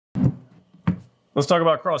Let's talk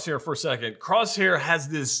about Crosshair for a second. Crosshair has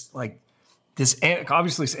this,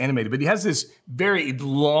 obviously it's animated, but he has this very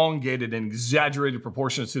elongated and exaggerated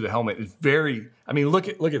proportions to the helmet. It's very, I mean, look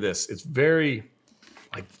at this. It's very,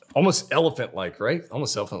 almost elephant-like, right?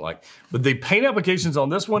 Almost elephant-like. But the paint applications on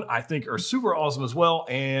this one, I think, are super awesome as well.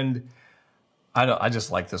 And I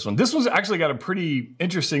just like this one. This one's actually got a pretty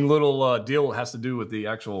interesting little deal. It has to do with the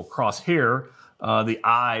actual crosshair, the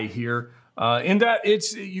eye here. In that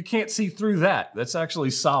you can't see through that. That's actually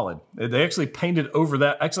solid. They actually painted over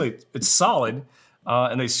that. Actually, it's solid,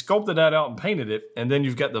 and they sculpted that out and painted it. And then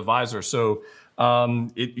you've got the visor. So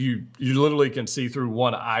you literally can see through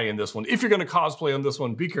one eye in this one. If you're going to cosplay on this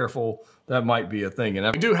one, be careful. That might be a thing.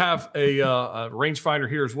 And we do have a rangefinder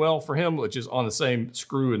here as well for him, which is on the same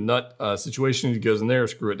screw and nut situation. He goes in there,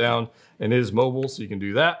 screw it down, and it is mobile, so you can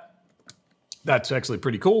do that. That's actually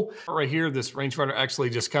pretty cool. Right here, this rangefinder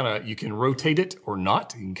actually just you can rotate it or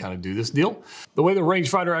not. You can kind of do this deal. The way the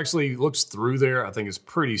rangefinder actually looks through there, I think is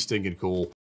pretty stinking cool.